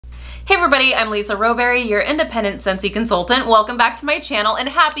Hey everybody, I'm Lisa Rowberry, your independent Scentsy consultant. Welcome back to my channel and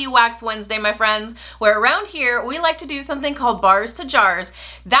happy Wax Wednesday, my friends, where around here we like to do something called bars to jars.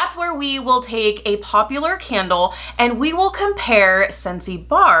 That's where we will take a popular candle and we will compare Scentsy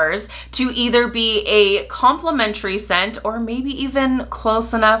bars to either be a complementary scent or maybe even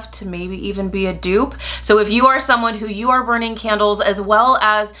close enough to maybe even be a dupe. So if you are someone who you are burning candles as well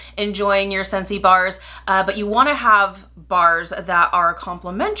as enjoying your Scentsy bars, but you want to have bars that are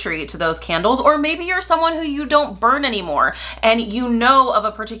complementary to those candles, or maybe you're someone who you don't burn anymore and you know of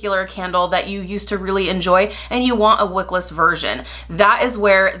a particular candle that you used to really enjoy and you want a wickless version. That is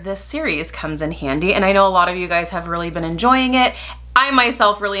where this series comes in handy, and I know a lot of you guys have really been enjoying it. I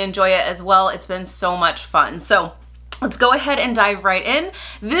myself really enjoy it as well. It's been so much fun. So let's go ahead and dive right in.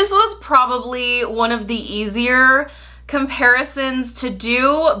 This was probably one of the easier comparisons to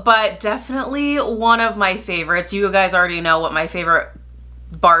do, but definitely one of my favorites. You guys already know what my favorite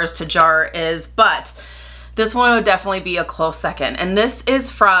bars to jar is, but this one would definitely be a close second. And this is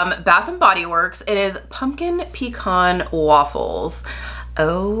from Bath & Body Works. It is Pumpkin Pecan Waffles.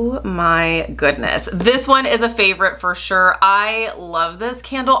 Oh my goodness. This one is a favorite for sure. I love this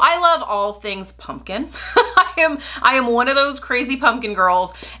candle. I love all things pumpkin. I am one of those crazy pumpkin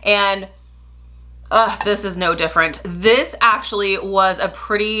girls, and this is no different. This actually was a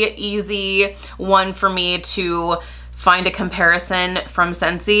pretty easy one for me to find a comparison from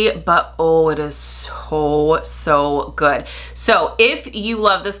Scentsy, but oh, it is so good. So if you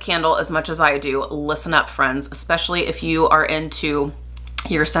love this candle as much as I do, listen up, friends, especially if you are into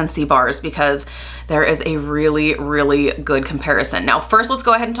your Scentsy bars, because there is a really good comparison. Now, first, let's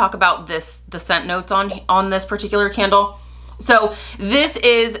go ahead and talk about the scent notes on this particular candle. So this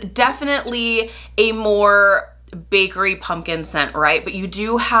is definitely a more bakery pumpkin scent, right? But you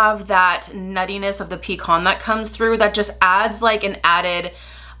do have that nuttiness of the pecan that comes through that just adds like an added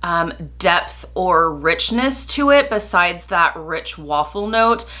depth or richness to it besides that rich waffle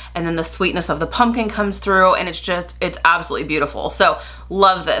note. And then the sweetness of the pumpkin comes through, and it's absolutely beautiful. So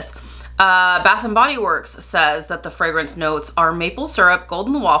love this. Bath & Body Works says that the fragrance notes are maple syrup,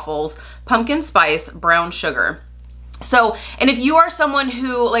 golden waffles, pumpkin spice, brown sugar. So, and if you are someone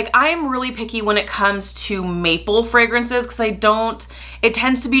who, like, I'm really picky when it comes to maple fragrances because it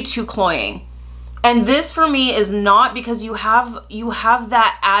tends to be too cloying. And this for me is not, because you have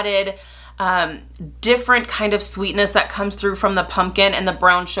that added different kind of sweetness that comes through from the pumpkin and the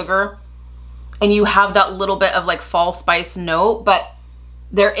brown sugar. And you have that little bit of like fall spice note, but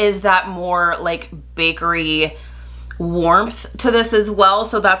there is that more like bakery warmth to this as well.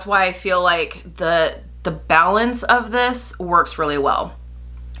 So that's why I feel like the balance of this works really well.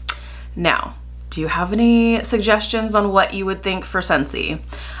 Now, do you have any suggestions on what you would think for Scentsy?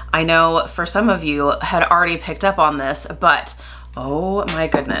 I know for some of you had already picked up on this, but oh my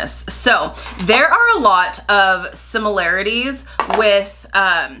goodness. So there are a lot of similarities with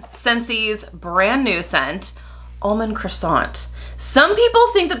Scentsy's brand new scent, Almond Croissant. Some people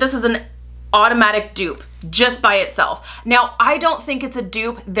think that this is an automatic dupe just by itself. Now, I don't think it's a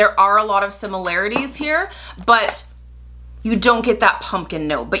dupe. There are a lot of similarities here, but you don't get that pumpkin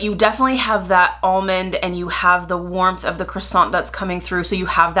note, but you definitely have that almond and you have the warmth of the croissant that's coming through. So you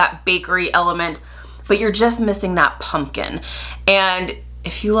have that bakery element, but you're just missing that pumpkin. And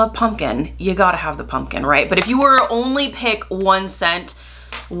if you love pumpkin, you gotta have the pumpkin, right? But if you were to only pick one scent,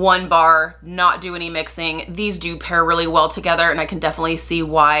 one bar, not do any mixing, these do pair really well together, and I can definitely see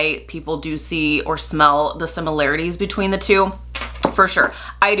why people do see or smell the similarities between the two, for sure.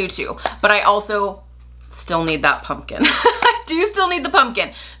 I do too, but I also still need that pumpkin. I do still need the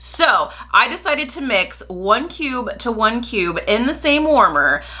pumpkin. So I decided to mix 1 cube to 1 cube in the same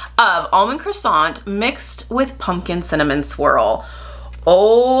warmer of Almond Croissant mixed with Pumpkin Cinnamon Swirl.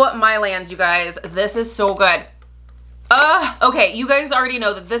 Oh my lands, you guys, this is so good. Okay, you guys already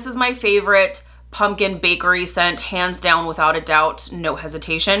know that this is my favorite pumpkin bakery scent, hands down, without a doubt, no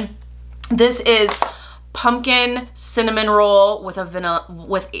hesitation. This is pumpkin cinnamon roll with a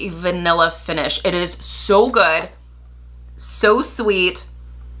vanilla finish. It is so good, so sweet.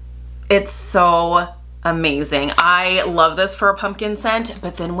 It's so amazing. I love this for a pumpkin scent,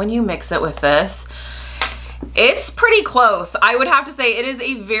 but then when you mix it with this, it's pretty close. I would have to say it is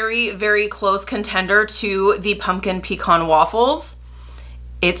a very close contender to the Pumpkin Pecan Waffles.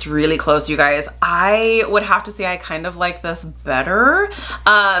 It's really close, you guys. I would have to say I kind of like this better,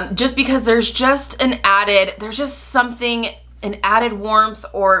 just because there's just an added warmth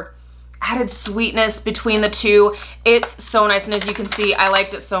or added sweetness between the two. It's so nice, and as you can see, I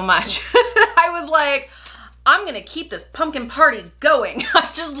liked it so much. I was like, I'm gonna keep this pumpkin party going.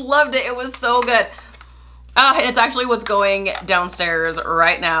 I just loved it. It was so good. And it's actually what's going downstairs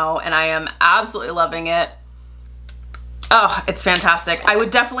right now, and I am absolutely loving it. Oh, it's fantastic. I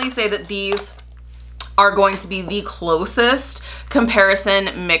would definitely say that these are going to be the closest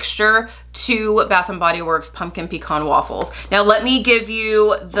comparison mixture to Bath & Body Works Pumpkin Pecan Waffles. Now let me give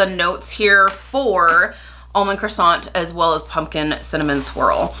you the notes here for Almond Croissant as well as Pumpkin Cinnamon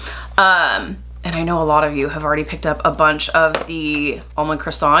Swirl. And I know a lot of you have already picked up a bunch of the Almond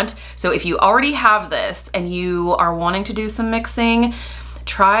Croissant. So if you already have this and you are wanting to do some mixing,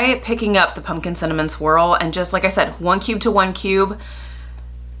 try picking up the Pumpkin Cinnamon Swirl, and just like I said, 1 cube to 1 cube,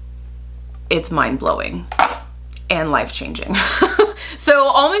 it's mind-blowing and life-changing. So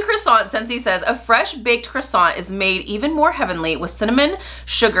Almond Croissant, Scentsy says, a fresh baked croissant is made even more heavenly with cinnamon,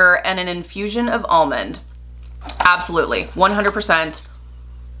 sugar, and an infusion of almond. Absolutely, 100%.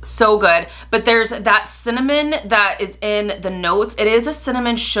 So good. But there's that cinnamon that is in the notes. It is a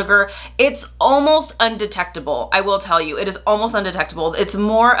cinnamon sugar. It's almost undetectable. I will tell you, it is almost undetectable. It's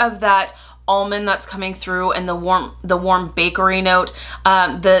more of that almond that's coming through and the warm bakery note.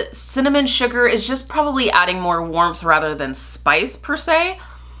 The cinnamon sugar is just probably adding more warmth rather than spice per se.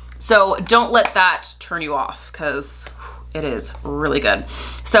 So don't let that turn you off, because it is really good.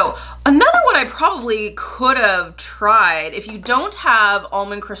 So another one I probably could have tried, if you don't have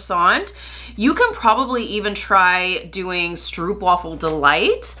Almond Croissant, you can probably even try doing Stroopwafel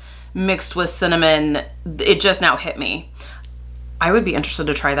Delight mixed with cinnamon. It just now hit me. I would be interested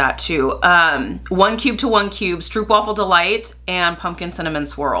to try that too. 1 cube to 1 cube, Stroopwafel Delight and Pumpkin Cinnamon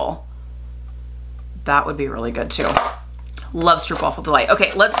Swirl. That would be really good too. Love Stroopwafel Delight.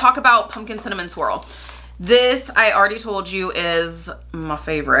 Okay, let's talk about Pumpkin Cinnamon Swirl. This, I already told you, is my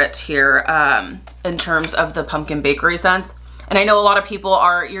favorite here in terms of the pumpkin bakery scents. And I know a lot of people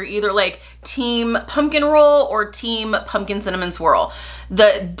are, you're either like team pumpkin roll or team pumpkin cinnamon swirl.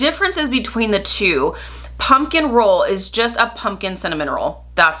 The differences between the two, pumpkin roll is just a pumpkin cinnamon roll.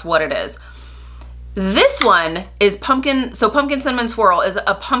 That's what it is. This one is pumpkin, so pumpkin cinnamon swirl is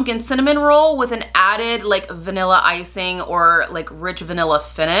a pumpkin cinnamon roll with an added like vanilla icing or like rich vanilla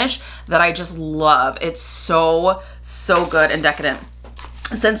finish that I just love. It's so, so good and decadent.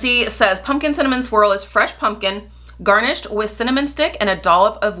 Scentsy says pumpkin cinnamon swirl is fresh pumpkin garnished with cinnamon stick and a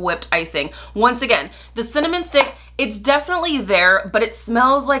dollop of whipped icing. Once again, the cinnamon stick, it's definitely there, but it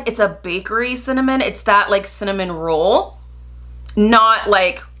smells like it's a bakery cinnamon. It's that like cinnamon roll, not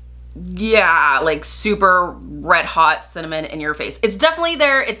like, yeah, like super red hot cinnamon in your face. It's definitely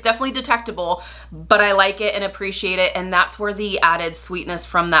there. It's definitely detectable, but I like it and appreciate it. And that's where the added sweetness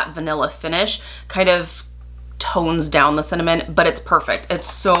from that vanilla finish kind of tones down the cinnamon, but it's perfect.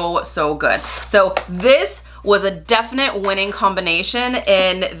 It's so, so good. So this was a definite winning combination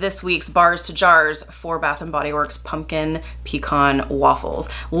in this week's Bars to Jars for Bath & Body Works Pumpkin Pecan Waffles.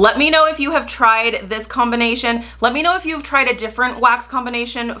 Let me know if you have tried this combination. Let me know if you've tried a different wax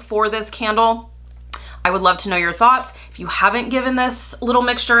combination for this candle. I would love to know your thoughts. If you haven't given this little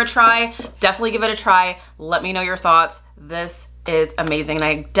mixture a try, definitely give it a try. Let me know your thoughts. This is amazing.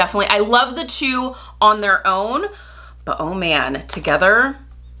 And I love the two on their own, but oh man, together,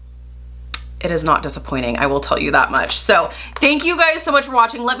 it is not disappointing, I will tell you that much. So thank you guys so much for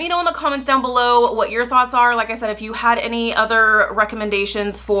watching. Let me know in the comments down below what your thoughts are. Like I said, if you had any other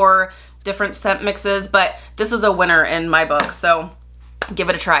recommendations for different scent mixes, but this is a winner in my book, so give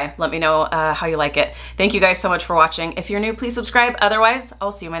it a try. Let me know how you like it. Thank you guys so much for watching. If you're new, please subscribe. Otherwise,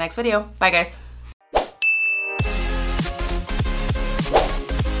 I'll see you in my next video. Bye guys.